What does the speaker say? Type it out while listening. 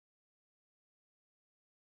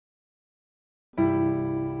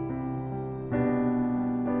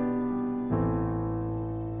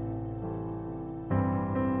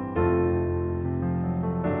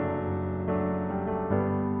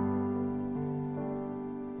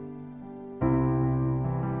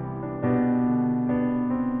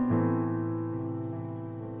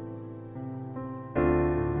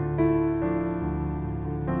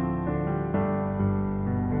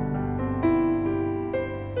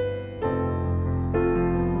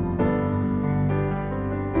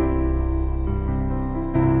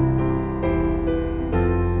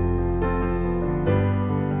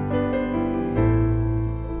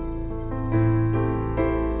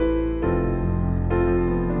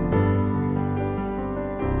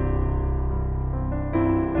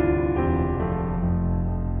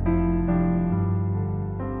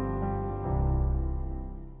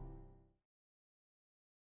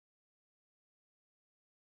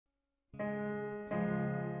How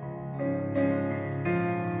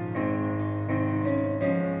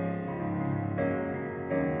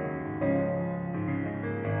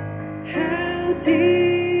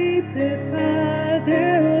deep the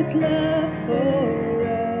Father's love for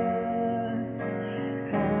us,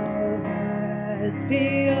 how vast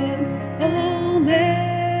beyond all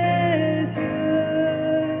measure,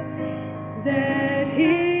 that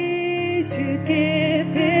He should give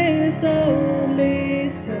His only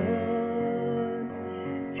Son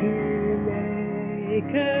to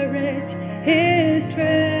make a rich His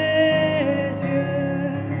treasure.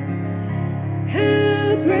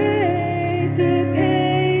 How great the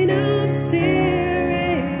pain of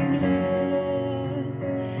searing loss!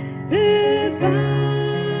 The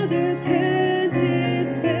Father turns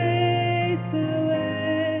His face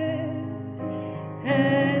away,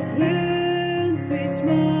 as wounds which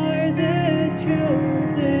mar the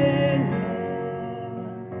chosen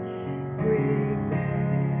one bring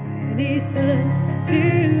many sons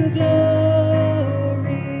to glory.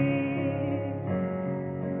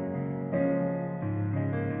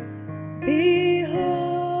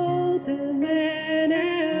 Behold the man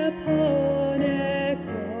upon a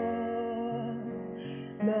cross,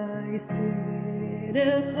 my sin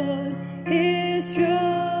upon His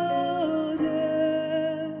shoulders.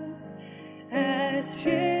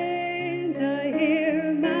 Ashamed I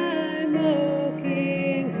hear my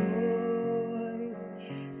mocking voice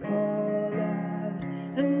call out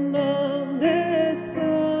among the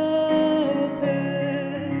scoffers.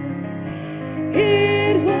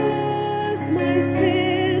 It was my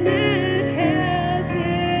sin that held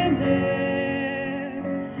Him there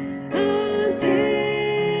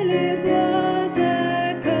until it was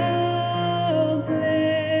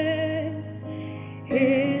accomplished.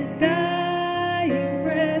 His dying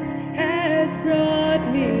breath has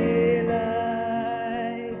brought me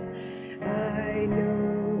life. I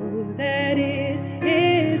know that it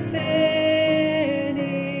is finished.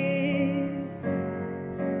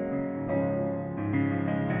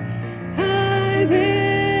 I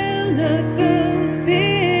will not boast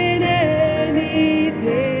in anything,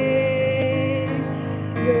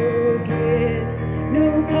 no gifts,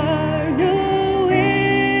 no power, no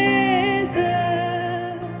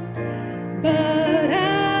wisdom, but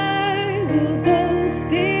I will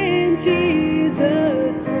boast in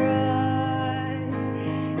Jesus Christ,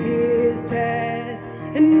 His death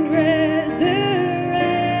and resurrection.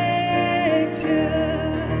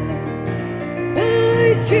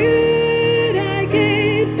 Why should I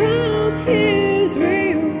gain from His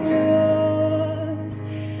reward?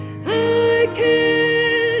 I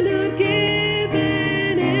cannot give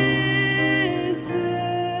an answer,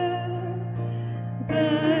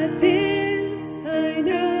 but this I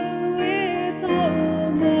know with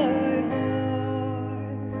all my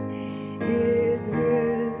heart: His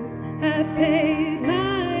wounds have paid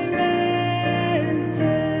my ransom.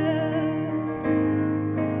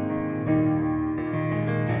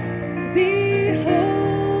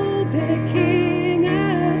 Behold the King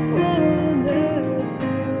upon the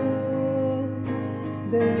throne,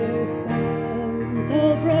 the sons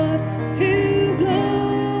all brought to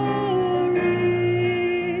glory.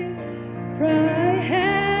 Cry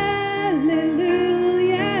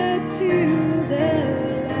hallelujah to the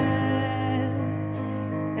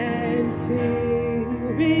Lamb, and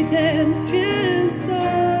sing redemption's story.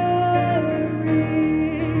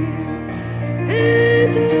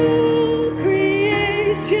 And all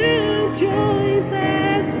creation joins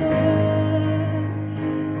as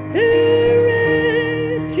one. The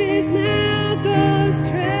wretch is now God's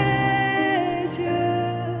treasure.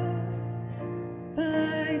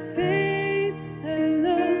 By faith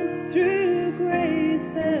alone, through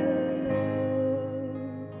grace alone,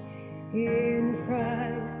 in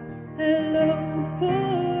Christ alone forever.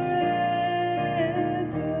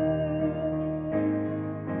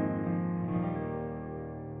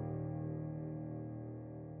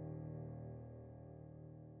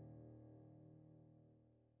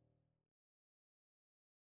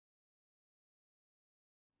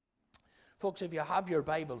 Folks, if you have your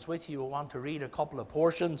Bibles with you, I want to read a couple of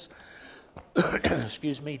portions,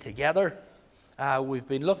 excuse me, together. We've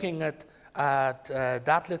been looking at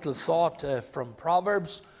that little thought from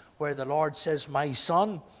Proverbs, where the Lord says, "My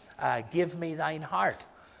son, give me thine heart."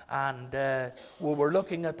 And we were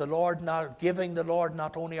looking at the Lord, giving the Lord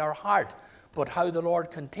not only our heart, but how the Lord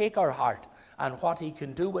can take our heart and what He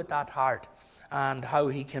can do with that heart, and how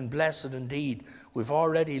He can bless it indeed. We've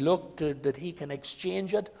already looked at that He can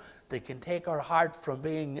exchange it. They can take our heart from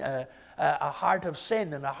being a heart of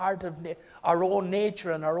sin and a heart of our own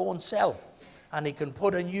nature and our own self, and he can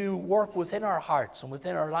put a new work within our hearts and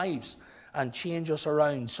within our lives and change us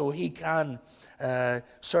around. So he can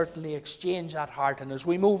certainly exchange that heart. And as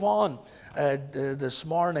we move on this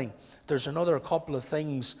morning, there's another couple of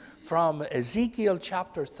things from Ezekiel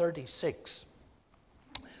chapter 36.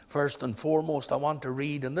 First and foremost, I want to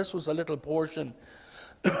read, and this was a little portion,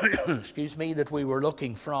 excuse me, that we were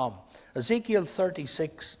looking from. Ezekiel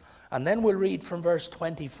 36, and then we'll read from verse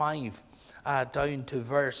 25 down to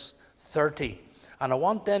verse 30. And I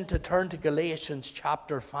want then to turn to Galatians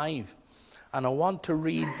chapter 5. And I want to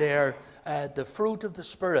read there the fruit of the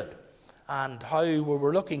Spirit, and how we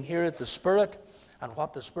were looking here at the Spirit and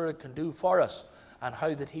what the Spirit can do for us, and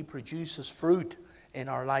how that he produces fruit in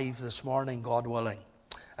our life this morning, God willing.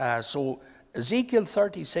 So Ezekiel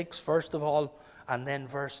 36, first of all, and then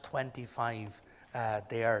verse 25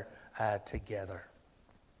 there together.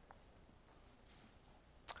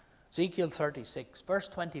 Ezekiel 36, verse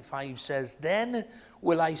 25 says, "Then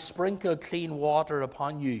will I sprinkle clean water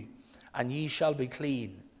upon you, and ye shall be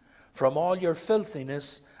clean. From all your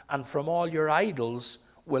filthiness and from all your idols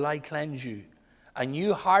will I cleanse you. A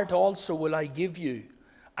new heart also will I give you,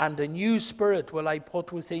 and a new spirit will I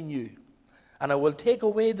put within you. And I will take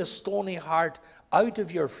away the stony heart out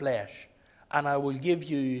of your flesh, and I will give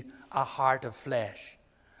you a heart of flesh.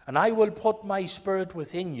 And I will put my spirit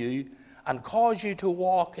within you, and cause you to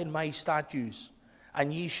walk in my statutes.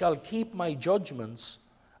 And ye shall keep my judgments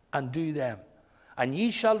and do them. And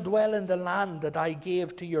ye shall dwell in the land that I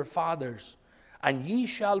gave to your fathers. And ye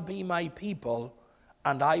shall be my people,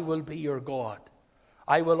 and I will be your God.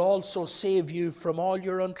 I will also save you from all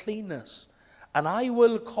your uncleanness. And I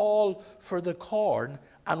will call for the corn,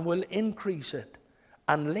 and will increase it,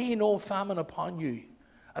 and lay no famine upon you.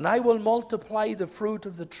 And I will multiply the fruit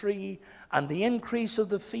of the tree, and the increase of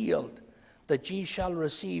the field, that ye shall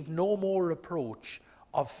receive no more reproach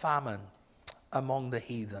of famine among the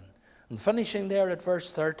heathen." And finishing there at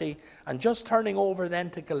verse 30, and just turning over then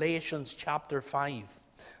to Galatians chapter 5,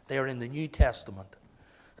 there in the New Testament.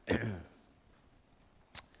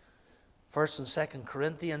 1st and 2nd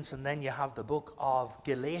Corinthians, and then you have the book of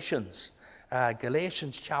Galatians.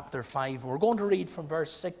 Galatians chapter 5. We're going to read from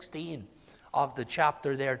verse 16 of the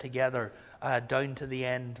chapter there together, down to the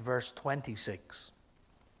end, verse 26.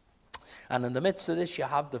 And in the midst of this, you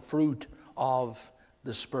have the fruit of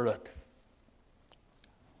the Spirit.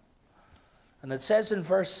 And it says in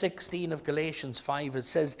verse 16 of Galatians 5, it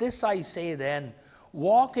says, "This I say then,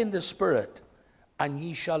 walk in the Spirit, and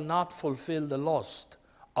ye shall not fulfill the lust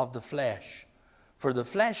of the flesh. For the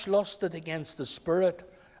flesh lusteth against the Spirit,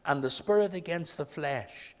 and the Spirit against the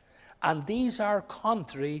flesh. And these are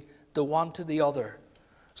contrary the one to the other,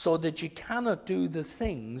 so that ye cannot do the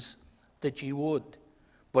things that ye would.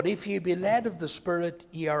 But if ye be led of the Spirit,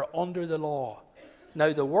 ye are under the law.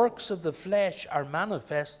 Now the works of the flesh are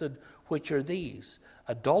manifested, which are these: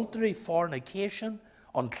 adultery, fornication,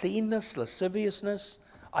 uncleanness, lasciviousness,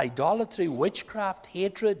 idolatry, witchcraft,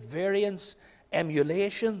 hatred, variance,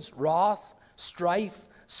 emulations, wrath, strife,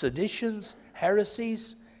 seditions,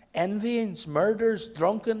 heresies, envyings, murders,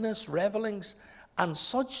 drunkenness, revellings, and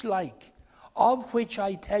such like, of which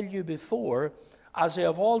I tell you before, as I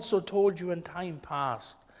have also told you in time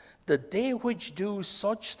past, that they which do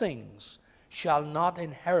such things shall not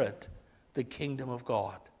inherit the kingdom of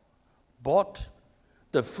God. But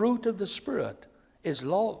the fruit of the Spirit is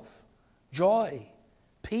love, joy,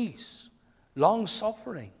 peace,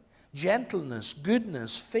 long-suffering, gentleness,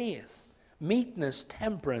 goodness, faith, meekness,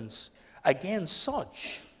 temperance. Against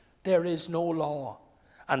such there is no law.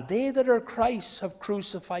 And they that are Christ's have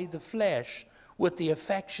crucified the flesh with the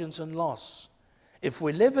affections and lusts. If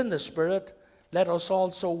we live in the Spirit, let us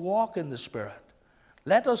also walk in the Spirit.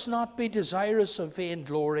 Let us not be desirous of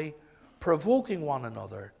vainglory, provoking one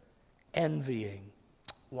another, envying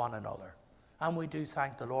one another." And we do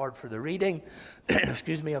thank the Lord for the reading,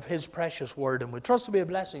 of his precious word. And we trust to be a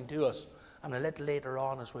blessing to us. And a little later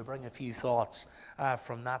on, as we bring a few thoughts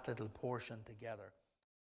from that little portion together.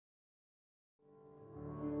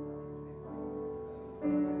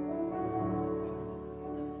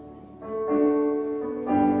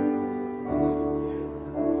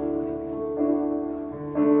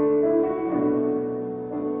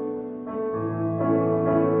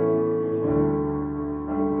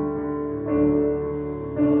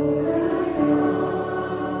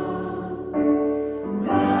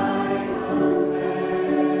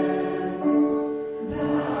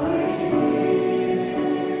 Thou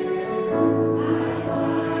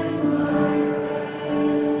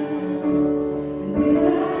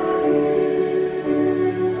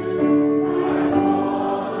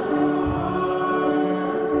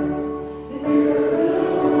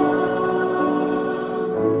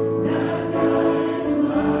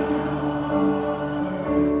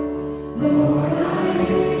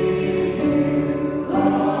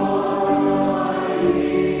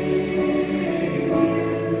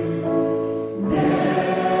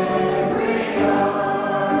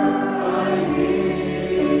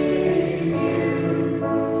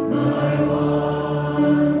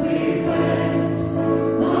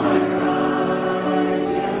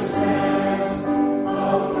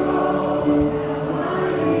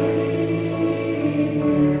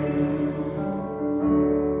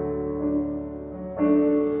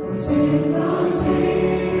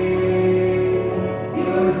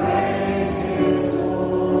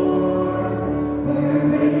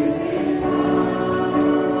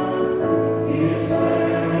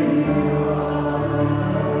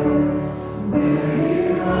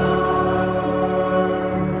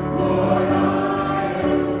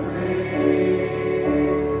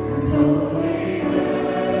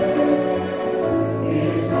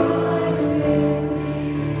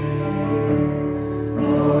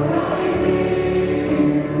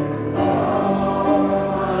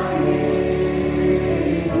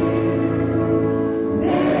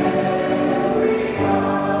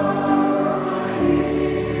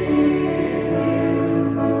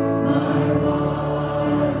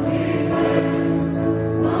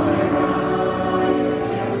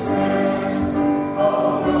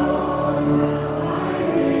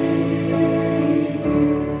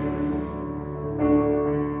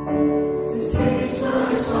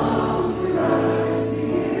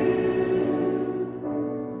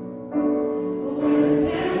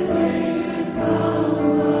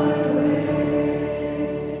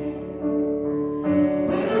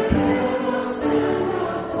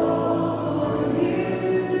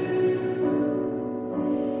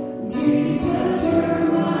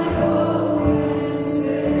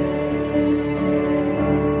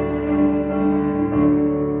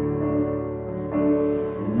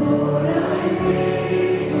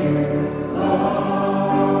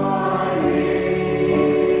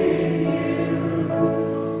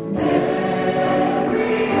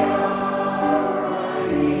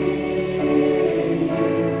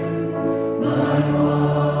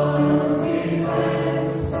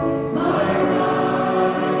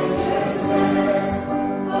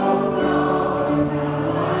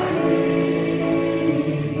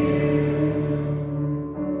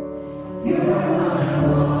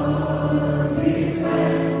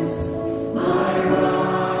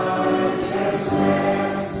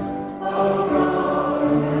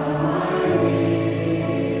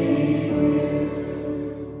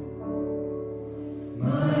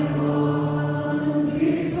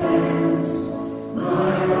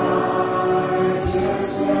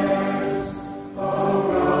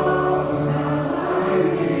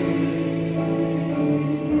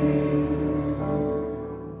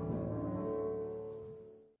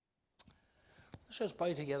Let's just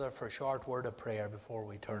bow together for a short word of prayer before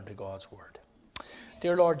we turn to God's word.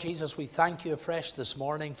 Dear Lord Jesus, we thank you afresh this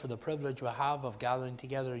morning for the privilege we have of gathering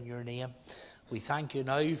together in your name. We thank you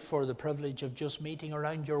now for the privilege of just meeting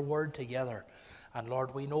around your word together. And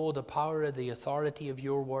Lord, we know the power and the authority of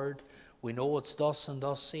your word. We know it's thus and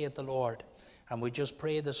thus saith the Lord. And we just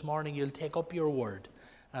pray this morning you'll take up your word.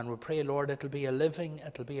 And we pray, Lord, it'll be a living,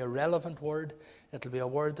 it'll be a relevant word. It'll be a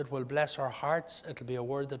word that will bless our hearts. It'll be a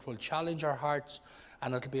word that will challenge our hearts.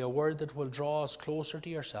 And it'll be a word that will draw us closer to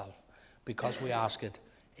yourself, because we ask it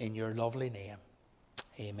in your lovely name.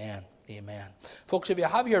 Amen. Amen. Folks, if you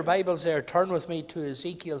have your Bibles there, turn with me to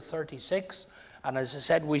Ezekiel 36. And as I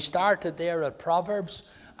said, we started there at Proverbs,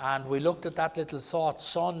 and we looked at that little thought,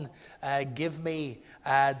 son, give me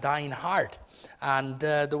thine heart. And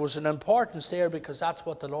there was an importance there, because that's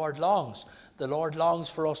what the Lord longs. The Lord longs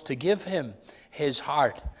for us to give him his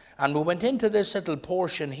heart. And we went into this little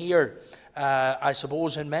portion here, I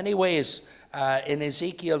suppose in many ways, in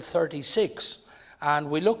Ezekiel 36. And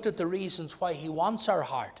we looked at the reasons why he wants our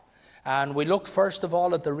heart. And we looked first of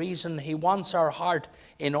all at the reason he wants our heart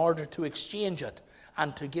in order to exchange it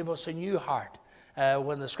and to give us a new heart.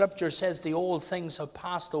 When the scripture says the old things have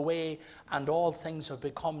passed away and all things have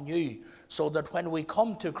become new, so that when we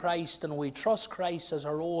come to Christ and we trust Christ as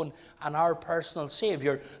our own and our personal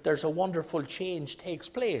Savior, there's a wonderful change takes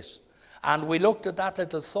place. And we looked at that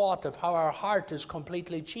little thought of how our heart is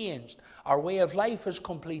completely changed. Our way of life is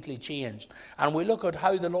completely changed. And we look at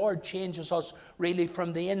how the Lord changes us really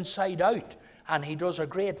from the inside out. And he does a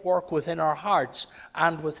great work within our hearts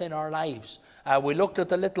and within our lives. We looked at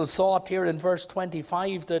the little thought here in verse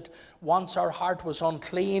 25 that once our heart was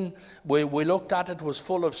unclean. We looked at it was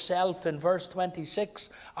full of self. In verse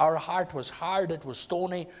 26, our heart was hard, it was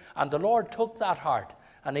stony. And the Lord took that heart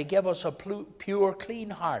and he gave us a pure,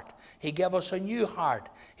 clean heart. He gave us a new heart.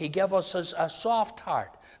 He gave us a soft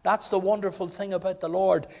heart. That's the wonderful thing about the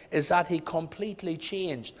Lord, is that he completely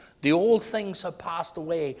changed. The old things have passed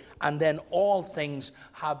away, and then all things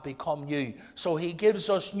have become new. So he gives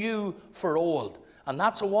us new for old. And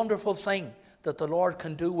that's a wonderful thing that the Lord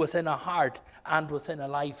can do within a heart and within a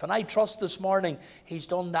life. And I trust this morning he's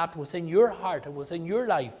done that within your heart and within your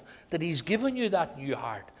life, that he's given you that new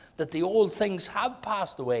heart, that the old things have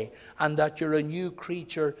passed away, and that you're a new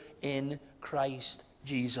creature in Christ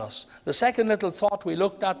Jesus. The second little thought we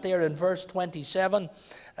looked at there in verse 27,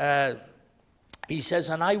 he says,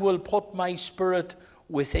 and I will put my spirit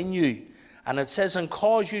within you. And it says, and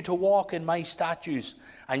cause you to walk in my statutes,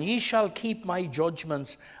 and ye shall keep my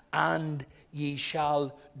judgments, and ye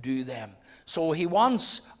shall do them. So he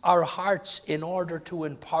wants our hearts in order to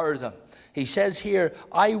empower them. He says here,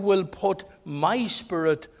 I will put my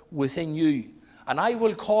spirit within you, and I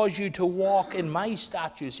will cause you to walk in my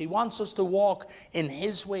statutes. He wants us to walk in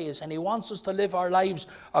his ways, and he wants us to live our lives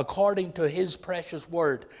according to his precious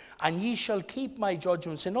word. And ye shall keep my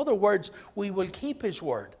judgments. In other words, we will keep his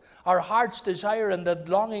word. Our heart's desire and the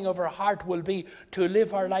longing of our heart will be to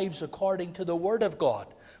live our lives according to the word of God,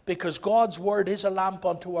 because God's word is a lamp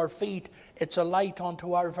unto our feet. It's a light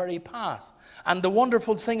unto our very path. And the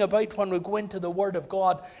wonderful thing about when we go into the word of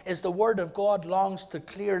God is the word of God longs to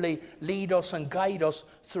clearly lead us and guide us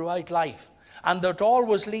throughout life. And that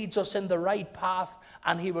always leads us in the right path,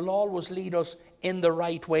 and he will always lead us in the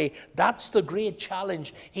right way. That's the great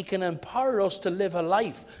challenge. He can empower us to live a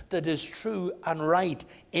life that is true and right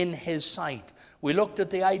in his sight. We looked at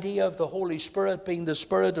the idea of the Holy Spirit being the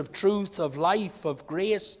Spirit of truth, of life, of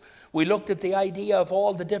grace. We looked at the idea of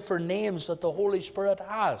all the different names that the Holy Spirit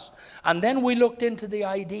has. And then we looked into the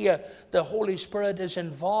idea the Holy Spirit is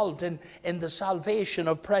involved in the salvation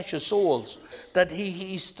of precious souls, that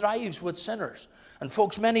he strives with sinners. And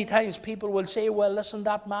folks, many times people will say, well, listen,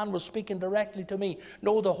 that man was speaking directly to me.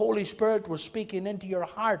 No, the Holy Spirit was speaking into your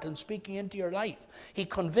heart and speaking into your life. He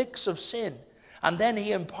convicts of sin, and then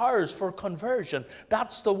he empowers for conversion.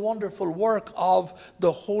 That's the wonderful work of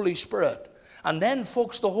the Holy Spirit. And then,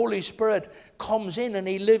 folks, the Holy Spirit comes in and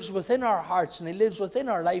he lives within our hearts and he lives within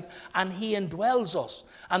our life and he indwells us.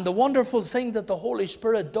 And the wonderful thing that the Holy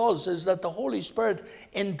Spirit does is that the Holy Spirit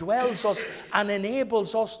indwells us and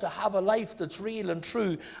enables us to have a life that's real and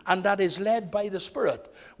true and that is led by the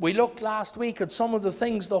Spirit. We looked last week at some of the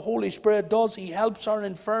things the Holy Spirit does. He helps our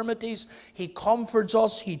infirmities. He comforts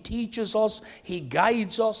us. He teaches us. He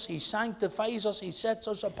guides us. He sanctifies us. He sets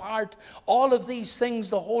us apart. All of these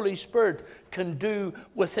things the Holy Spirit can do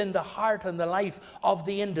within the heart and the life of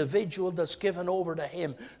the individual that's given over to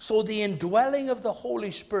him. So the indwelling of the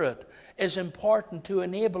Holy Spirit is important to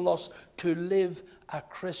enable us to live a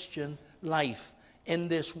Christian life in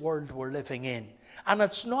this world we're living in. And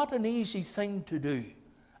it's not an easy thing to do.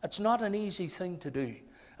 It's not an easy thing to do.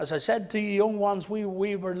 As I said to you young ones, we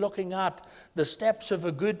were looking at the steps of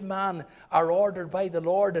a good man are ordered by the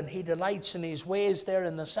Lord, and he delights in his ways there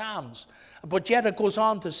in the Psalms. But yet it goes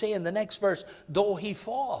on to say in the next verse, though he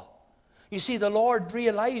fall. You see, the Lord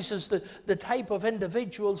realizes the type of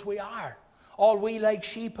individuals we are. All we like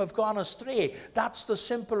sheep have gone astray. That's the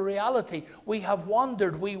simple reality. We have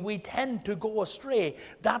wandered. We tend to go astray.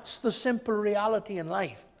 That's the simple reality in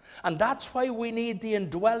life. And that's why we need the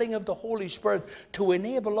indwelling of the Holy Spirit to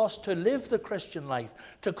enable us to live the Christian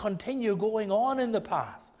life, to continue going on in the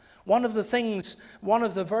path. One of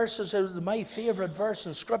the verses, my favorite verse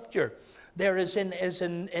in Scripture, there is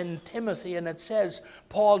in Timothy, and it says,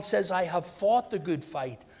 Paul says, I have fought the good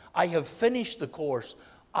fight. I have finished the course.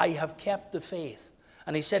 I have kept the faith.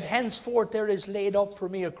 And he said, henceforth there is laid up for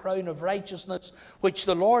me a crown of righteousness, which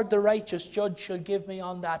the Lord the righteous judge shall give me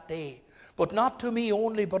on that day. But not to me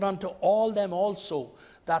only, but unto all them also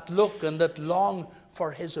that look and that long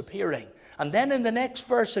for his appearing. And then in the next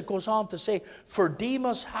verse it goes on to say, for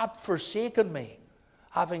Demas hath forsaken me,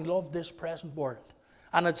 having loved this present world.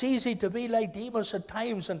 And it's easy to be like Demas at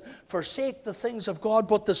times and forsake the things of God.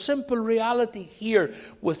 But the simple reality here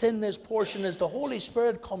within this portion is the Holy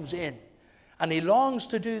Spirit comes in. And he longs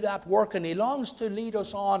to do that work, and he longs to lead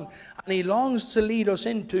us on, and he longs to lead us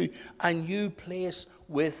into a new place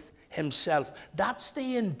with himself. That's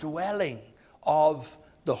the indwelling of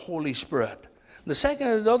the Holy Spirit.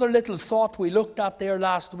 The other little thought we looked at there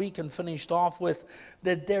last week and finished off with,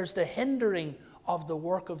 that there's the hindering of the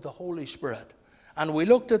work of the Holy Spirit. And we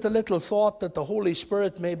looked at the little thought that the Holy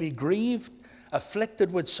Spirit may be grieved,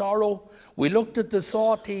 afflicted with sorrow. We looked at the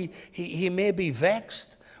thought he may be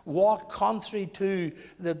vexed, walk contrary to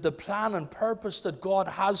the plan and purpose that God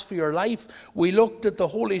has for your life. We looked at the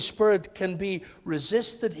Holy Spirit can be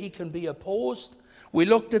resisted, he can be opposed. We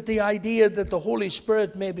looked at the idea that the Holy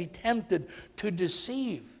Spirit may be tempted to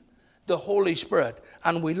deceive the Holy Spirit.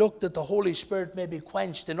 And we looked at the Holy Spirit may be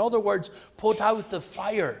quenched. In other words, put out the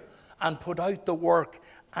fire and put out the work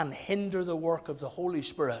and hinder the work of the Holy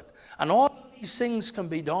Spirit. And all of these things can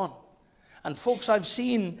be done. And folks, I've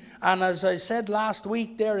seen, and as I said last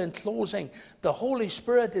week there in closing, the Holy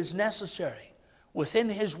Spirit is necessary within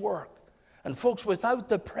his work. And folks, without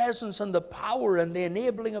the presence and the power and the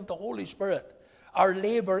enabling of the Holy Spirit, our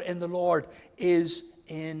labor in the Lord is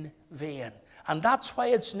in vain. And that's why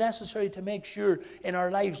it's necessary to make sure in our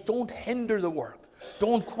lives, don't hinder the work.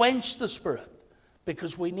 Don't quench the Spirit.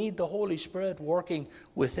 Because we need the Holy Spirit working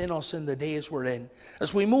within us in the days we're in.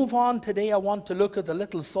 As we move on today, I want to look at the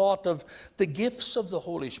little thought of the gifts of the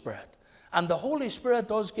Holy Spirit. And the Holy Spirit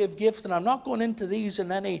does give gifts, and I'm not going into these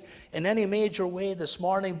in any major way this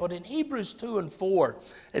morning, but in Hebrews 2 and 4,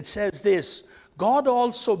 it says this, God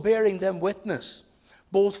also bearing them witness,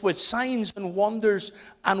 both with signs and wonders,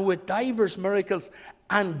 and with divers miracles,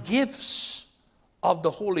 and gifts of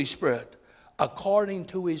the Holy Spirit, according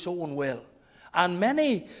to his own will. And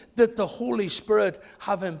many that the Holy Spirit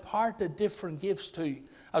have imparted different gifts to.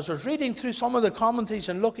 As I was reading through some of the commentaries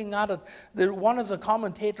and looking at it, one of the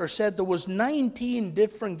commentators said there was 19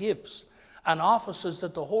 different gifts and offices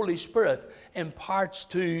that the Holy Spirit imparts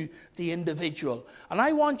to the individual. And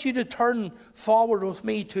I want you to turn forward with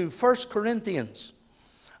me to 1 Corinthians.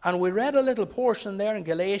 And we read a little portion there in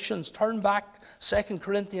Galatians. Turn back 2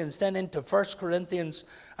 Corinthians, then into 1 Corinthians.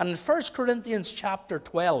 And in 1 Corinthians chapter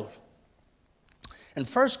 12, in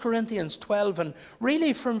 1 Corinthians 12, and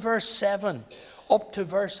really from verse 7 up to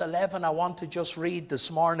verse 11, I want to just read this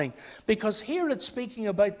morning. Because here it's speaking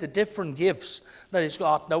about the different gifts that he's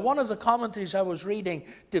got. Now, one of the commentaries I was reading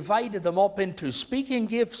divided them up into speaking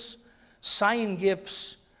gifts, sign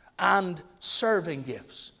gifts, and serving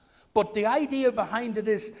gifts. But the idea behind it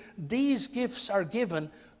is these gifts are given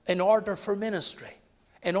in order for ministry,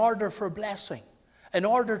 in order for blessing, in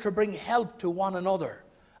order to bring help to one another,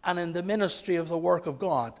 and in the ministry of the work of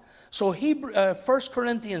God. So 1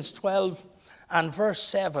 Corinthians 12 and verse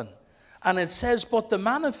 7, and it says, but the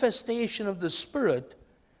manifestation of the Spirit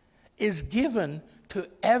is given to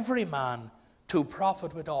every man to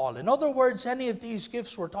profit withal. In other words, any of these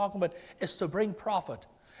gifts we're talking about is to bring profit.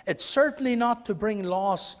 It's certainly not to bring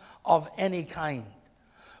loss of any kind.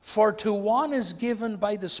 For to one is given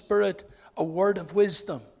by the Spirit a word of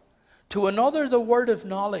wisdom, to another the word of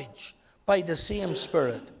knowledge by the same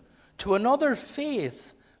Spirit, to another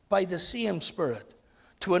faith by the same Spirit,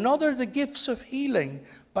 to another the gifts of healing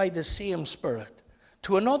by the same Spirit,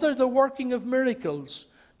 to another the working of miracles,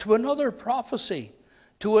 to another prophecy,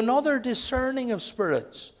 to another discerning of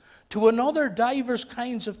spirits, to another divers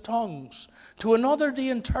kinds of tongues, to another the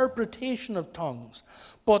interpretation of tongues.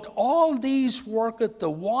 But all these worketh the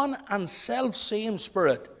one and selfsame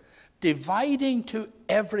Spirit, dividing to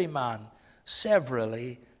every man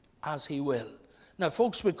severally as he will. Now,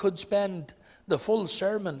 folks, we could spend the full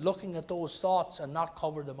sermon looking at those thoughts and not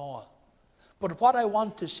cover them all. But what I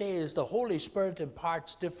want to say is the Holy Spirit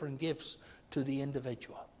imparts different gifts to the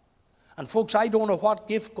individual. And folks, I don't know what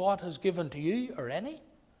gift God has given to you or any.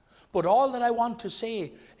 But all that I want to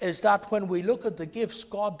say is that when we look at the gifts,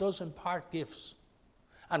 God does impart gifts.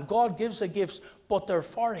 And God gives the gifts, but they're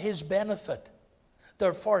for His benefit.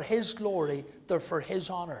 They're for His glory. They're for His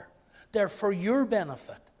honor. They're for your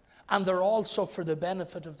benefit. And they're also for the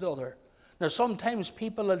benefit of the other. Now, sometimes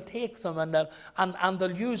people will take them and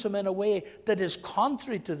they'll use them in a way that is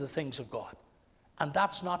contrary to the things of God. And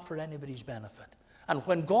that's not for anybody's benefit. And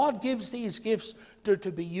when God gives these gifts, they're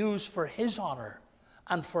to be used for His honor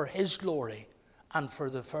and for His glory and for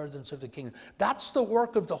the furtherance of the kingdom. That's the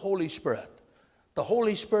work of the Holy Spirit. The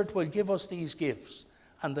Holy Spirit will give us these gifts,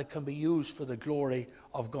 and that can be used for the glory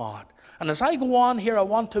of God. And as I go on here, I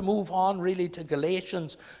want to move on really to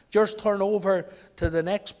Galatians. Just turn over to the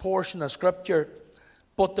next portion of Scripture.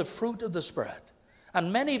 But the fruit of the Spirit.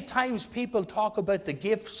 And many times people talk about the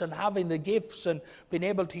gifts and having the gifts and being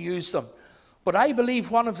able to use them. But I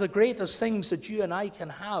believe one of the greatest things that you and I can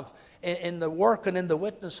have in the work and in the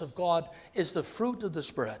witness of God is the fruit of the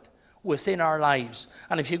Spirit within our lives.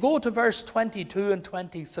 And if you go to verse 22 and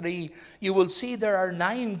 23, you will see there are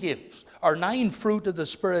 9 gifts, or 9 fruit of the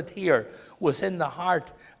Spirit here within the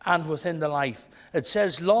heart and within the life. It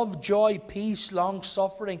says love, joy, peace,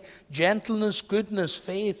 long-suffering, gentleness, goodness,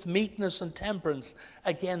 faith, meekness, and temperance.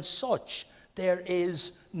 Against such there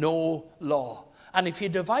is no law. And if you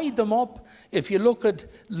divide them up, if you look at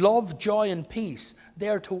love, joy, and peace,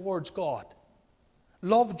 they're towards God.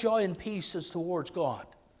 Love, joy, and peace is towards God.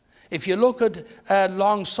 If you look at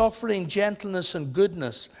long-suffering, gentleness, and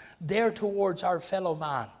goodness, they're towards our fellow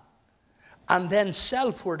man. And then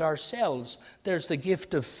selfward ourselves, there's the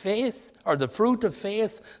gift of faith, or the fruit of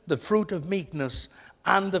faith, the fruit of meekness,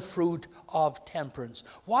 and the fruit of temperance.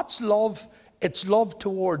 What's love? It's love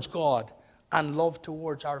towards God and love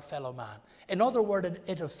towards our fellow man. In other words,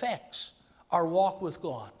 it affects our walk with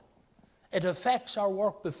God. It affects our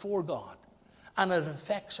work before God. And it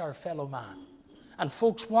affects our fellow man. And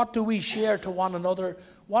folks, what do we share to one another?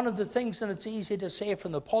 One of the things that it's easy to say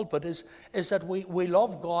from the pulpit is that we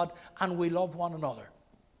love God and we love one another.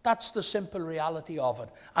 That's the simple reality of it.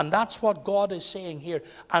 And that's what God is saying here.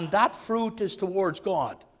 And that fruit is towards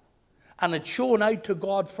God. And it's shown out to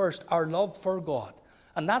God first, our love for God.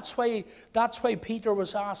 And that's why Peter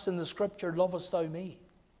was asked in the Scripture, lovest thou me?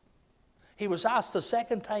 He was asked the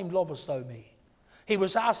second time, lovest thou me? He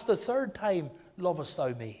was asked the third time, lovest thou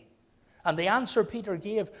me? And the answer Peter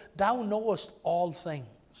gave, thou knowest all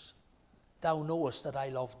things. Thou knowest that I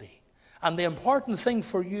love thee. And the important thing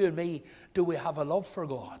for you and me, do we have a love for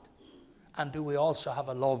God? And do we also have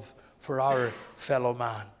a love for our fellow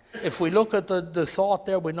man? If we look at the thought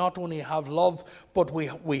there, we not only have love, but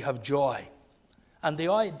we have joy. And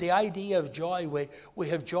the idea of joy, we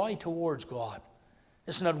have joy towards God.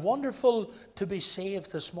 Isn't it wonderful to be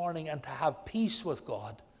saved this morning and to have peace with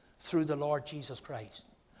God through the Lord Jesus Christ?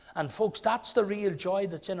 And folks, that's the real joy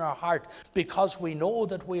that's in our heart, because we know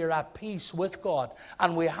that we are at peace with God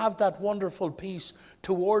and we have that wonderful peace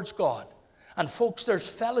towards God. And folks, there's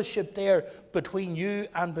fellowship there between you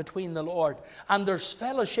and between the Lord. And there's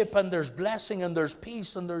fellowship and there's blessing and there's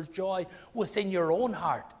peace and there's joy within your own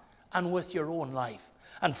heart and with your own life.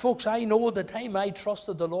 And folks, I know the time I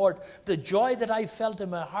trusted the Lord, the joy that I felt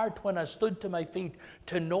in my heart when I stood to my feet,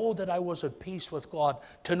 to know that I was at peace with God,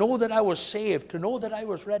 to know that I was saved, to know that I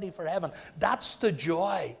was ready for heaven. That's the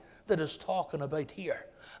joy that is talking about here.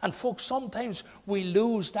 And folks, sometimes we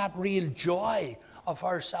lose that real joy of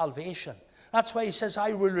our salvation. That's why he says,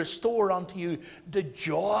 I will restore unto you the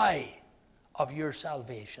joy of your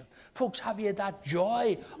salvation. Folks, have you that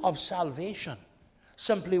joy of salvation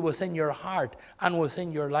simply within your heart and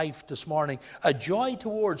within your life this morning? A joy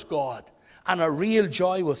towards God and a real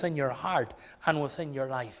joy within your heart and within your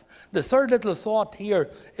life. The third little thought here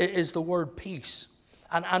is the word peace.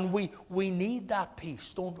 And we need that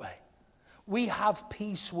peace, don't we? We have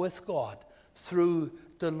peace with God through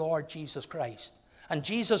the Lord Jesus Christ. And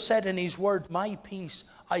Jesus said in his word, my peace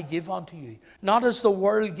I give unto you. Not as the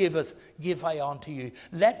world giveth, give I unto you.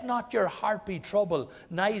 Let not your heart be troubled,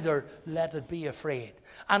 neither let it be afraid.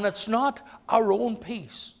 And it's not our own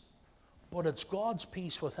peace, but it's God's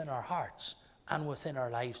peace within our hearts and within our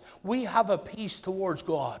lives. We have a peace towards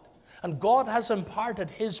God. And God has imparted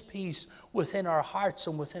his peace within our hearts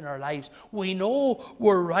and within our lives. We know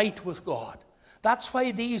we're right with God. That's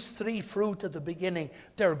why these three fruit at the beginning,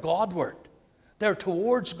 they're Godward. They're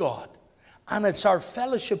towards God. And it's our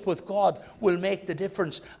fellowship with God will make the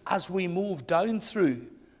difference as we move down through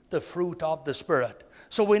the fruit of the Spirit.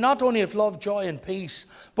 So we not only have love, joy, and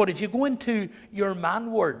peace, but if you go into your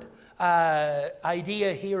manward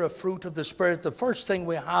idea here of fruit of the Spirit, the first thing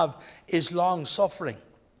we have is long suffering.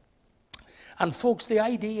 And folks, the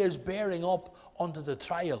idea is bearing up under the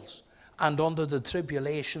trials and under the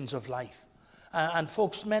tribulations of life. And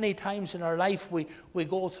folks, many times in our life we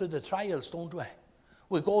go through the trials, don't we?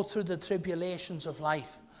 We go through the tribulations of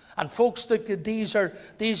life. And folks, these are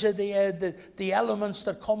the elements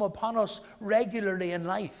that come upon us regularly in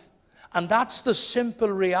life. And that's the simple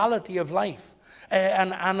reality of life.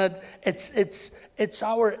 It's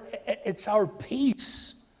our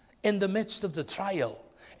peace in the midst of the trial.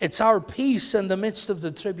 It's our peace in the midst of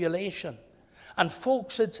the tribulation. And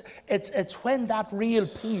folks, it's when that real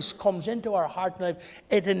peace comes into our heart and life,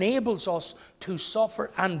 it enables us to suffer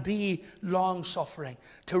and be long-suffering,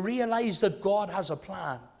 to realize that God has a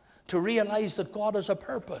plan, to realize that God has a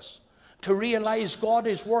purpose, to realize God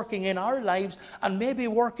is working in our lives and maybe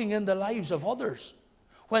working in the lives of others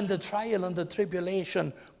when the trial and the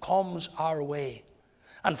tribulation comes our way.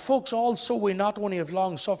 And folks, also we not only have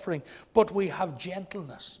long-suffering, but we have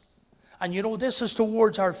gentleness. And you know, this is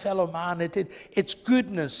towards our fellow man. It's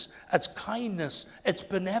goodness, it's kindness, it's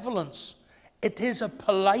benevolence. It is a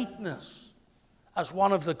politeness, as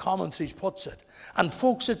one of the commentaries puts it. And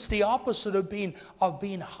folks, it's the opposite of being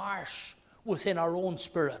harsh within our own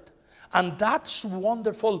spirit. And that's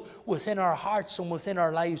wonderful within our hearts and within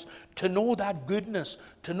our lives, to know that goodness,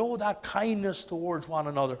 to know that kindness towards one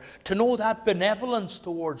another, to know that benevolence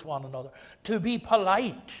towards one another, to be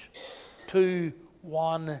polite to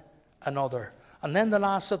one another. And then the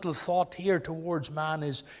last little thought here towards man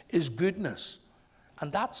is goodness.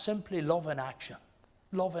 And that's simply love in action.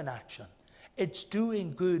 Love in action. It's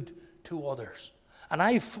doing good to others. And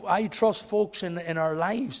I trust, folks, in our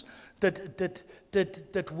lives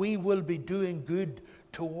that we will be doing good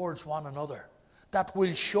towards one another, that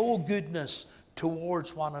will show goodness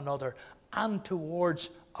towards one another and towards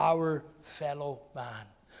our fellow man.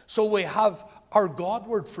 So we have our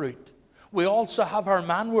Godward fruit. We also have our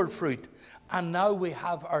manward fruit. And now we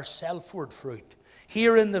have our selfward fruit.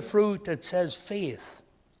 Here in the fruit it says faith.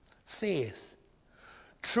 Faith.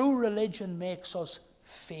 True religion makes us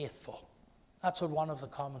faithful. That's what one of the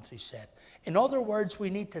commentaries said. In other words,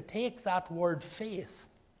 we need to take that word faith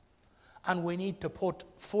and we need to put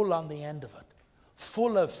full on the end of it.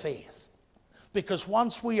 Full of faith. Because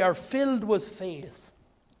once we are filled with faith,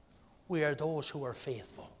 we are those who are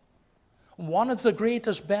faithful. One of the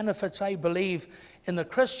greatest benefits, I believe, in the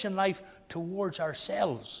Christian life towards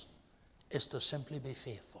ourselves is to simply be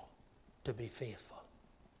faithful. To be faithful.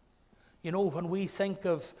 You know, when we think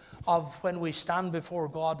of when we stand before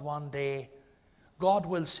God one day, God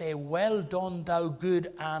will say, "Well done, thou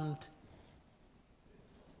good and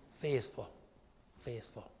faithful."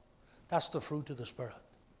 Faithful. That's the fruit of the Spirit.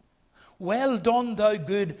 Well done, thou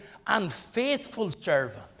good and faithful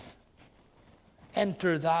servant.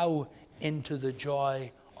 Enter thou into the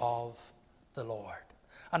joy of the Lord.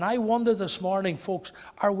 And I wonder this morning, folks,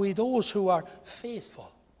 are we those who are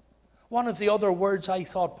faithful? One of the other words I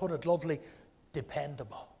thought put it lovely,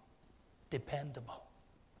 dependable. Dependable.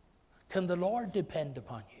 Can the Lord depend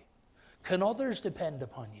upon you? Can others depend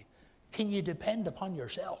upon you? Can you depend upon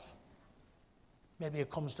yourself? Maybe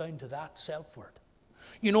it comes down to that self-word.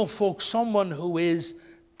 You know, folks, someone who is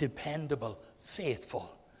dependable,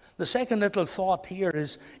 faithful. The second little thought here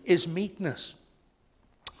is meekness.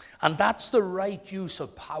 And that's the right use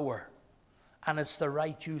of power. And it's the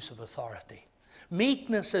right use of authority.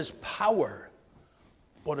 Meekness is power,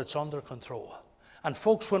 but it's under control. And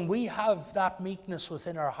folks, when we have that meekness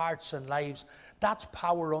within our hearts and lives, that's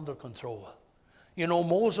power under control. You know,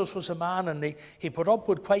 Moses was a man and he put up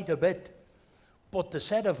with quite a bit. But they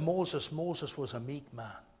said of Moses, Moses was a meek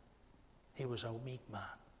man. He was a meek man.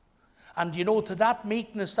 And you know, to that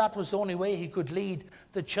meekness, that was the only way he could lead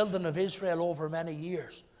the children of Israel over many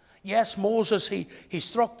years. Yes, Moses, he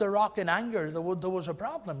struck the rock in anger. There was a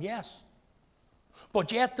problem, yes.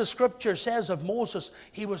 But yet the scripture says of Moses,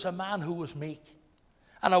 he was a man who was meek.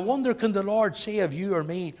 And I wonder, can the Lord say of you or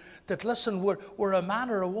me that, listen, we're a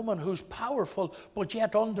man or a woman who's powerful, but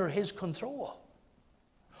yet under his control,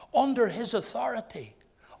 under his authority,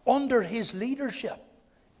 under his leadership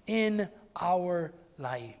in our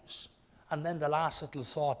lives. And then the last little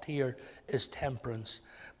thought here is temperance.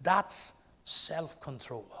 That's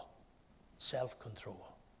self-control. Self-control.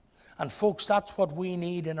 And folks, that's what we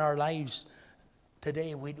need in our lives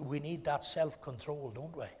today. We need that self-control,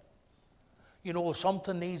 don't we? You know,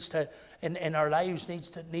 something needs to, in our lives, needs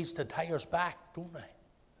to tie us back, don't we?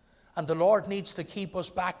 And the Lord needs to keep us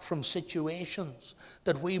back from situations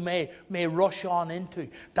that we may rush on into.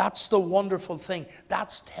 That's the wonderful thing.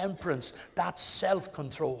 That's temperance. That's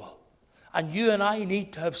self-control. And you and I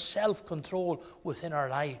need to have self-control within our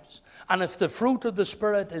lives. And if the fruit of the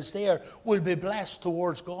Spirit is there, we'll be blessed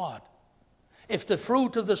towards God. If the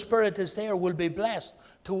fruit of the Spirit is there, we'll be blessed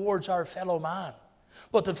towards our fellow man.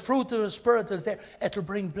 But the fruit of the Spirit is there, it'll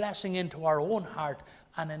bring blessing into our own heart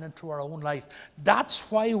and into our own life. That's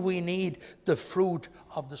why we need the fruit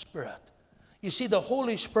of the Spirit. You see, the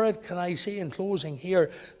Holy Spirit, can I say in closing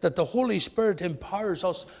here, that the Holy Spirit empowers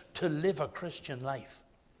us to live a Christian life.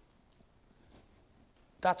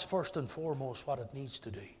 That's first and foremost what it needs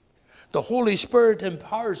to do. The Holy Spirit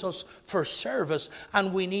empowers us for service,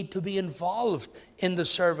 and we need to be involved in the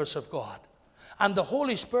service of God. And the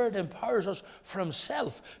Holy Spirit empowers us for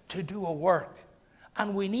Himself to do a work.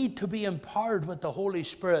 And we need to be empowered with the Holy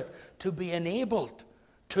Spirit to be enabled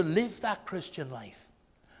to live that Christian life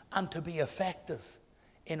and to be effective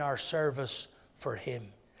in our service for Him.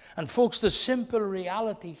 And folks, the simple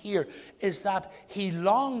reality here is that He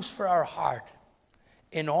longs for our heart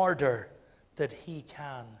in order that He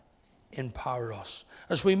can empower us.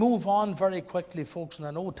 As we move on very quickly, folks, and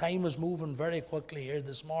I know time is moving very quickly here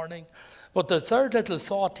this morning, but the third little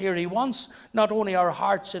thought here, He wants not only our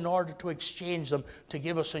hearts in order to exchange them, to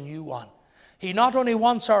give us a new one. He not only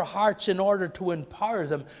wants our hearts in order to empower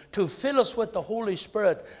them, to fill us with the Holy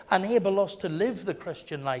Spirit, enable us to live the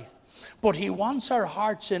Christian life, but He wants our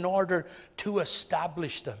hearts in order to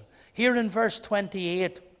establish them. Here in verse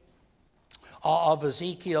 28 of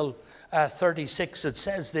Ezekiel 36, it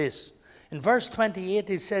says this. In verse 28,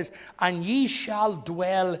 it says, "And ye shall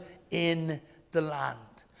dwell in the land."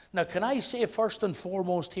 Now, can I say first and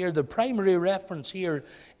foremost here, the primary reference here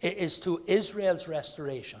is to Israel's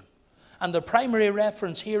restoration. And the primary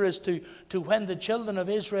reference here is to when the children of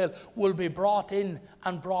Israel will be brought in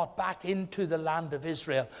and brought back into the land of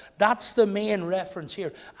Israel. That's the main reference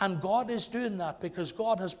here. And God is doing that because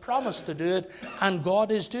God has promised to do it, and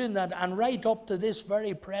God is doing that. And right up to this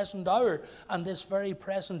very present hour and this very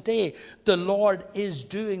present day, the Lord is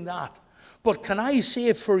doing that. But can I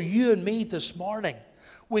say for you and me this morning,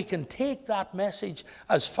 we can take that message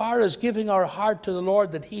as far as giving our heart to the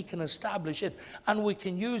Lord that He can establish it, and we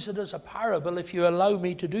can use it as a parable if you allow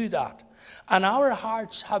me to do that. And our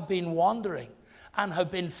hearts have been wandering and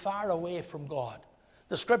have been far away from God.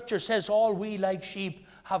 The scripture says, all we like sheep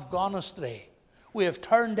have gone astray. We have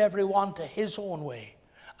turned every one to his own way,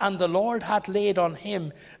 and the Lord hath laid on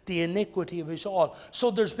him the iniquity of us all.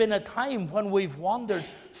 So there's been a time when we've wandered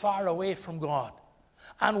far away from God,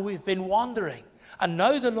 and we've been wandering. And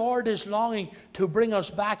now the Lord is longing to bring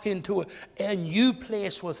us back into a new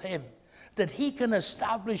place with Him, that He can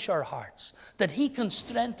establish our hearts, that He can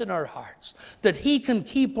strengthen our hearts, that He can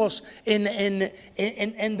keep us in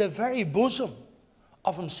the very bosom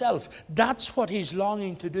of Himself. That's what He's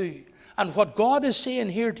longing to do. And what God is saying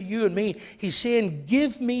here to you and me, He's saying,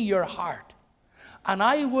 give me your heart, and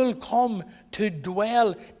I will come to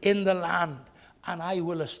dwell in the land, and I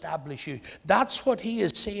will establish you. That's what He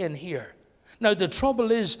is saying here. Now, the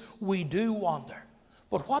trouble is we do wander.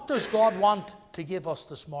 But what does God want to give us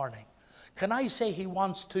this morning? Can I say He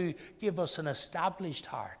wants to give us an established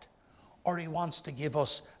heart, or He wants to give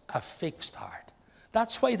us a fixed heart?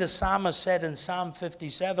 That's why the psalmist said in Psalm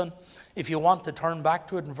 57, if you want to turn back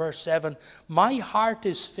to it in verse 7, "My heart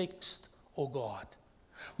is fixed, O God.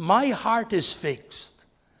 My heart is fixed,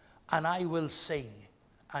 and I will sing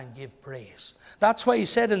and give praise." That's why he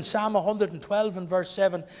said in Psalm 112 and verse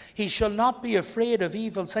 7, he shall not be afraid of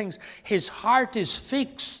evil things. His heart is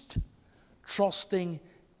fixed, trusting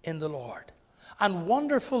in the Lord. And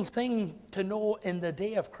wonderful thing to know in the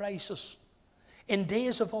day of crisis, in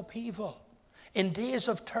days of upheaval, in days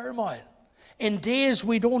of turmoil, in days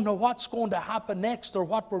we don't know what's going to happen next or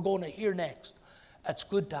what we're going to hear next. It's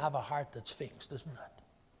good to have a heart that's fixed, isn't it?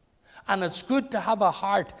 And it's good to have a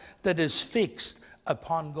heart that is fixed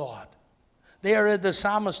upon God. There the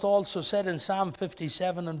psalmist also said in Psalm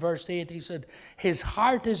 57 and verse 8, he said, his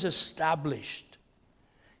heart is established.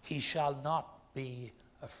 He shall not be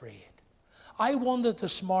afraid. I wonder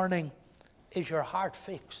this morning, is your heart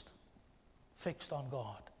fixed? Fixed on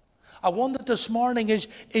God. I wonder this morning, is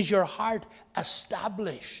your heart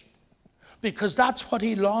established? Because that's what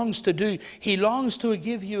He longs to do. He longs to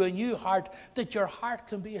give you a new heart, that your heart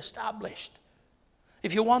can be established.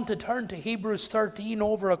 If you want to turn to Hebrews 13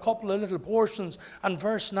 over a couple of little portions, and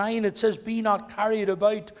verse 9, it says, "Be not carried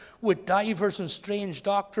about with divers and strange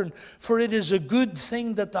doctrine, for it is a good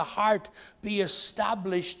thing that the heart be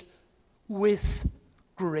established with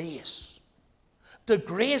grace." The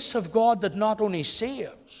grace of God that not only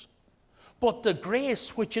saves, but the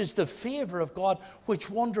grace which is the favor of God, which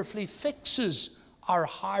wonderfully fixes our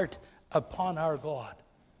heart upon our God.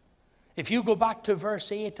 If you go back to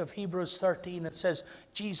verse 8 of Hebrews 13, it says,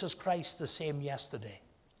 Jesus Christ the same yesterday,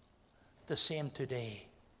 the same today,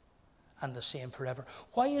 and the same forever.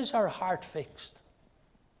 Why is our heart fixed?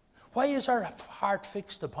 Why is our heart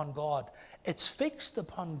fixed upon God? It's fixed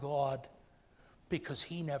upon God because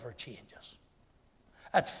he never changes.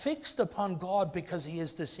 It's fixed upon God because he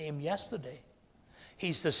is the same yesterday.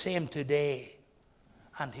 He's the same today,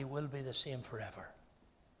 and he will be the same forever.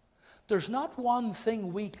 There's not one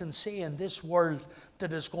thing we can say in this world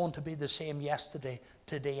that is going to be the same yesterday,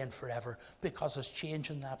 today, and forever, because it's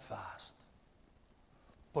changing that fast.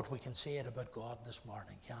 But we can say it about God this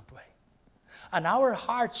morning, can't we? And our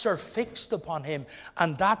hearts are fixed upon him,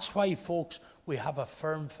 and that's why, folks, we have a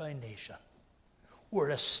firm foundation. We're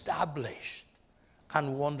established,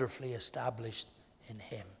 and wonderfully established in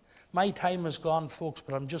him. My time is gone, folks,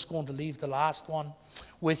 but I'm just going to leave the last one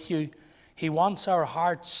with you. He wants our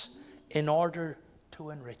hearts in order to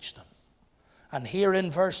enrich them. And here in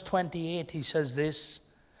verse 28 he says this,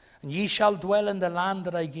 "And ye shall dwell in the land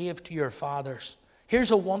that I gave to your fathers."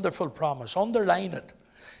 Here's a wonderful promise. Underline it.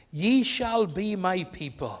 "Ye shall be my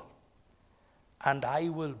people, and I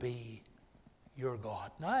will be your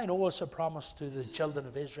God." Now I know it's a promise to the children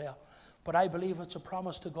of Israel, but I believe it's a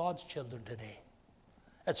promise to God's children today.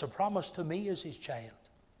 It's a promise to me as his child.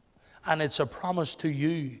 And it's a promise to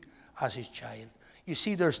you as his child. You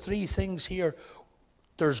see, there's three things here.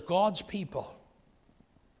 There's God's people.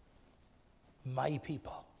 My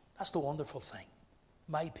people. That's the wonderful thing.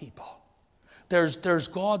 My people. There's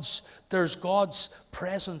God's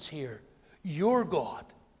presence here. Your God.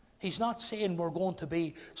 He's not saying we're going to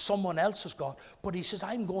be someone else's God, but he says,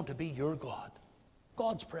 I'm going to be your God.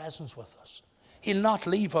 God's presence with us. He'll not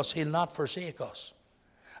leave us. He'll not forsake us.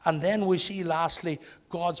 And then we see lastly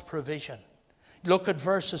God's provision. Look at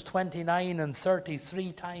verses 29 and 30.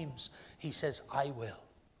 3 times he says, I will.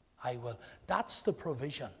 I will. That's the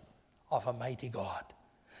provision of a mighty God.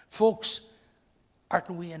 Folks, aren't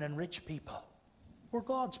we an enriched people? We're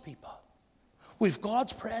God's people. We've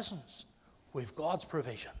God's presence. We've God's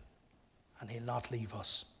provision. And he'll not leave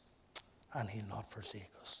us. And he'll not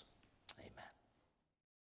forsake us.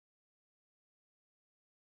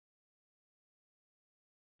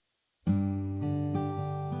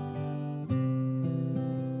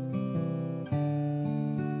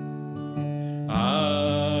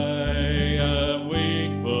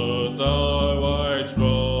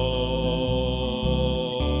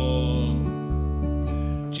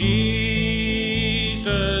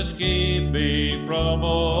 Jesus, keep me from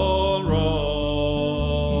all wrong.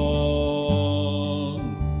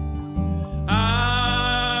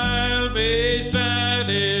 I'll be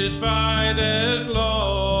satisfied as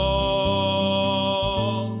long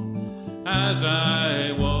as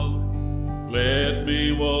I walk. Let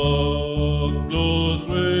me walk close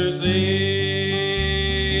with thee.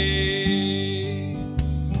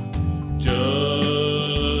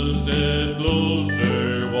 Just and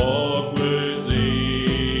closer walk with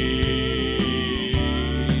thee.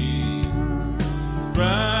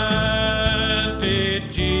 Grant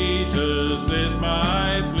it, Jesus, this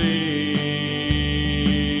my plea.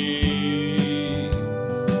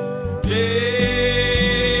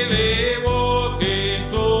 Daily walking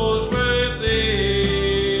close with thee.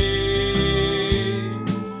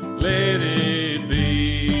 Let it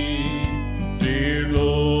be, dear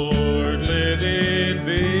Lord, let it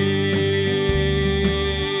be.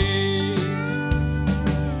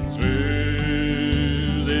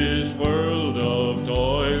 Through this world of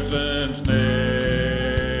toils and snares,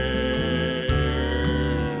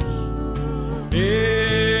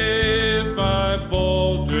 if I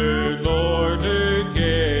falter, Lord, who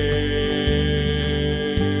cares?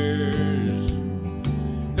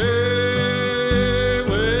 Who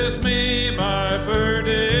with me my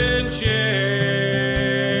burden shares?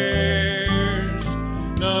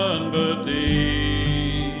 None but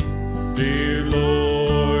thee, dear